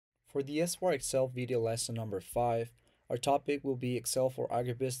For the S4 Excel video lesson number 5, our topic will be Excel for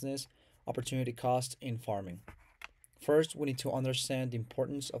agribusiness, opportunity cost in farming. First, we need to understand the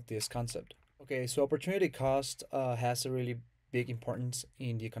importance of this concept. Okay, so opportunity cost has a really big importance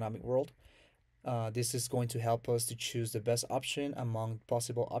in the economic world. This is going to help us to choose the best option among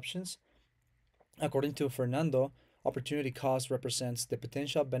possible options. According to Fernando, opportunity cost represents the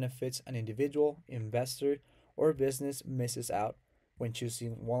potential benefits an individual, investor, or business misses out when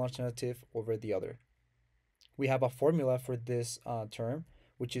choosing one alternative over the other. We have a formula for this term,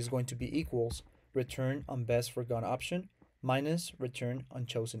 which is going to be equals return on best forgone option minus return on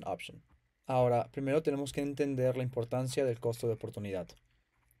chosen option. Ahora, primero tenemos que entender la importancia del costo de oportunidad,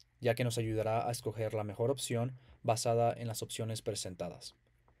 ya que nos ayudará a escoger la mejor opción basada en las opciones presentadas.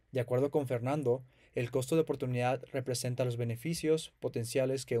 De acuerdo con Fernando, el costo de oportunidad representa los beneficios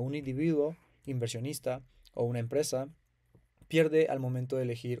potenciales que un individuo, inversionista o una empresa pierde al momento de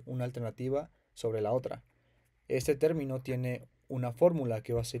elegir una alternativa sobre la otra. Este término tiene una fórmula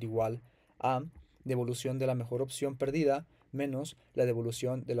que va a ser igual a devolución de la mejor opción perdida menos la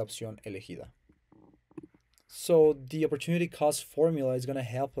devolución de la opción elegida. So the opportunity cost formula is going to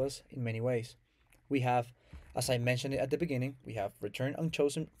help us in many ways. We have, as I mentioned at the beginning, we have return on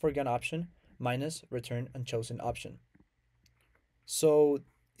chosen forgone option minus return on chosen option. So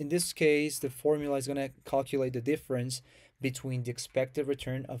in this case, the formula is going to calculate the difference between the expected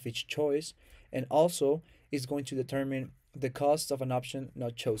return of each choice and also is going to determine the cost of an option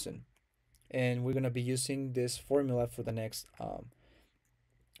not chosen. And we're going to be using this formula for the next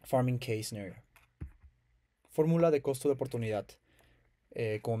farming case scenario. Fórmula de costo de oportunidad.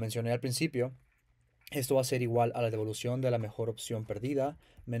 Como mencioné al principio, esto va a ser igual a la devolución de la mejor opción perdida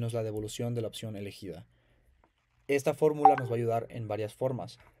menos la devolución de la opción elegida. Esta fórmula nos va a ayudar en varias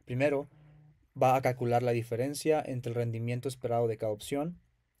formas. Primero, va a calcular la diferencia entre el rendimiento esperado de cada opción.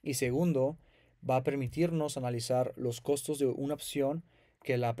 Y segundo, va a permitirnos analizar los costos de una opción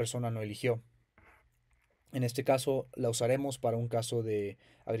que la persona no eligió. En este caso, la usaremos para un caso de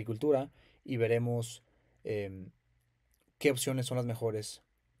agricultura y veremos qué opciones son las mejores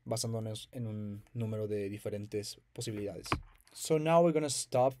basándonos en un número de diferentes posibilidades. So now we're going to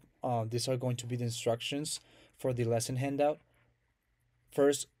stop. These are going to be the instructions for the lesson handout.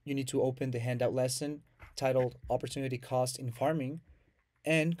 First, you need to open the handout lesson titled Opportunity Cost in Farming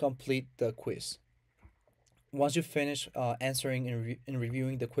and complete the quiz. Once you finish answering and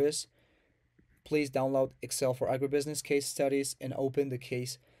reviewing the quiz, please download Excel for Agribusiness case studies and open the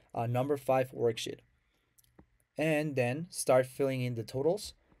case number 5 worksheet. And then start filling in the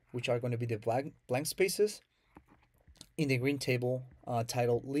totals, which are going to be the blank spaces in the green table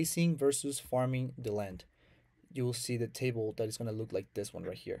titled Leasing versus Farming the Land. You will see the table that is going to look like this one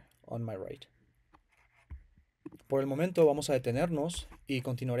right here on my right. Por el momento vamos a detenernos y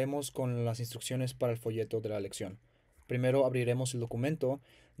continuaremos con las instrucciones para el folleto de la lección. Primero abriremos el documento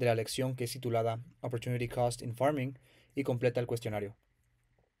de la lección que es titulada Opportunity Cost in Farming y completa el cuestionario.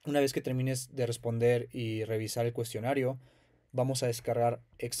 Una vez que termines de responder y revisar el cuestionario, vamos a descargar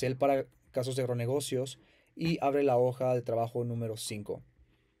Excel para casos de agronegocios y abre la hoja de trabajo número 5.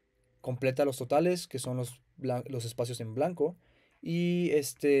 Completa los totales, que son los espacios en blanco, y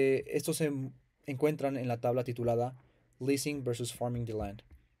estos se encuentran en la tabla titulada Leasing versus Farming the Land.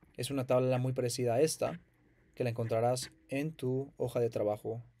 Es una tabla muy parecida a esta, que la encontrarás en tu hoja de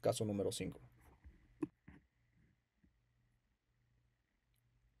trabajo, caso número 5.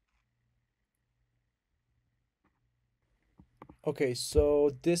 Okay,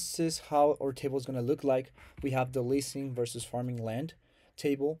 so this is how our table is going to look like. We have the leasing versus farming land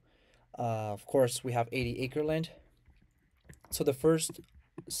table. Of course, we have 80-acre land. So the first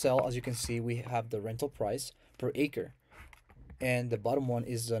cell, as you can see, we have the rental price per acre. And the bottom one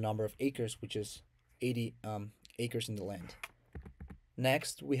is the number of acres, which is 80 acres in the land.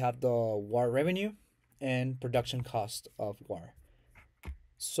 Next, we have the guar revenue and production cost of guar.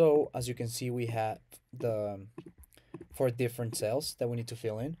 So as you can see, we have the 4 different cells that we need to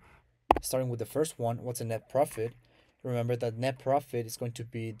fill in. Starting with the first one, what's the net profit? Remember that net profit is going to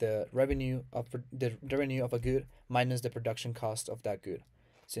be the revenue of a good minus the production cost of that good.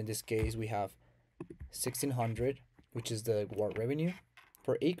 So in this case, we have 1,600, which is the guar revenue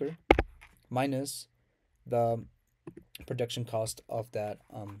per acre, minus the production cost of that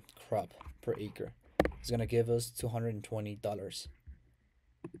crop per acre. It's gonna give us $220.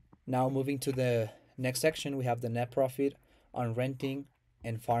 Now moving to the next section, we have the net profit on renting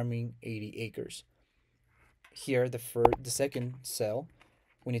and farming 80 acres. Here, the second cell,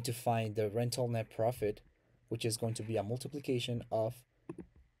 we need to find the rental net profit, which is going to be a multiplication of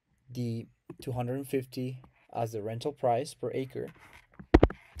the 250 as the rental price per acre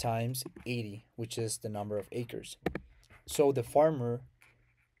times 80, which is the number of acres. So the farmer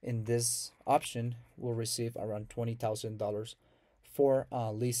in this option will receive around $20,000 for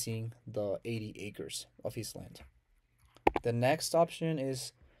leasing the 80 acres of his land. The next option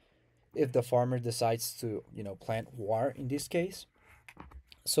is if the farmer decides to, plant guar in this case.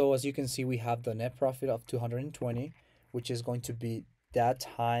 So as you can see, we have the net profit of 220, which is going to be that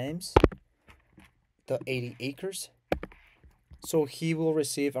times the 80 acres. So he will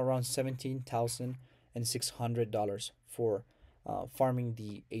receive around $17,600 for farming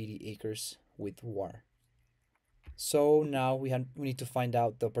the 80 acres with guar. So now we need to find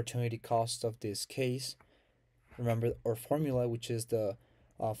out the opportunity cost of this case. Remember our formula, which is the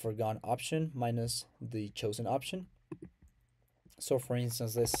foregone option minus the chosen option. So for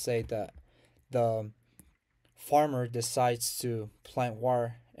instance, let's say that the farmer decides to plant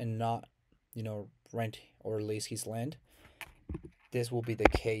guar and not, rent or lease his land. This will be the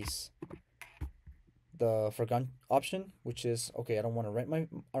case. The foregone option, which is okay, I don't want to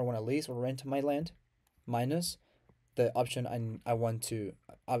lease or rent my land, minus the option I'm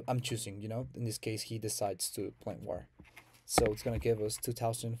choosing. In this case, he decides to plant guar. So it's gonna give us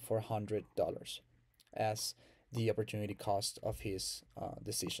 $2,400 as the opportunity cost of his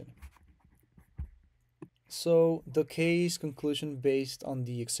decision. So the case conclusion based on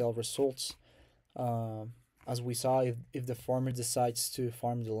the Excel results, as we saw, if the farmer decides to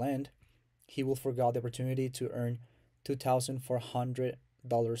farm the land, he will forego the opportunity to earn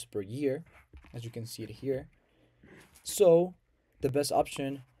 $2,400 per year, as you can see it here. So the best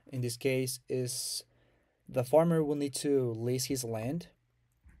option in this case is the farmer will need to lease his land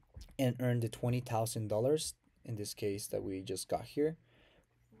and earn the $20,000 in this case that we just got here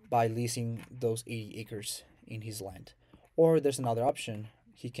by leasing those 80 acres in his land. Or there's another option.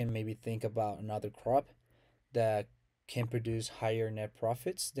 He can maybe think about another crop that can produce higher net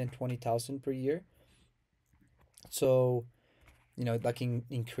profits than 20,000 per year. So, that can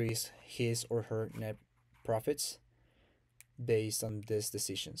increase his or her net profits based on these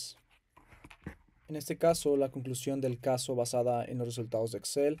decisions. En este caso, la conclusión del caso basada en los resultados de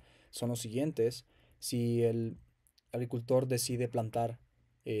Excel son los siguientes. Si el agricultor decide plantar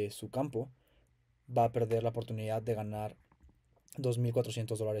su campo, va a perder la oportunidad de ganar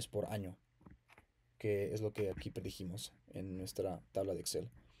 $2,400 por año, que es lo que aquí predijimos en nuestra tabla de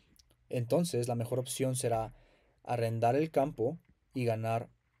Excel. Entonces, la mejor opción será arrendar el campo y ganar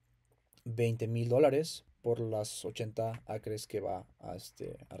 $20,000 por las 80 acres que va a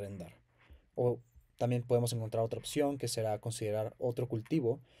arrendar. O también podemos encontrar otra opción que será considerar otro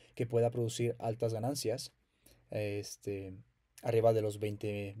cultivo que pueda producir altas ganancias, arriba de los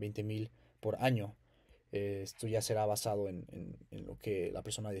 20,000 por año. Esto ya será basado en lo que la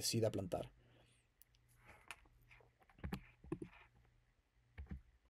persona decida plantar.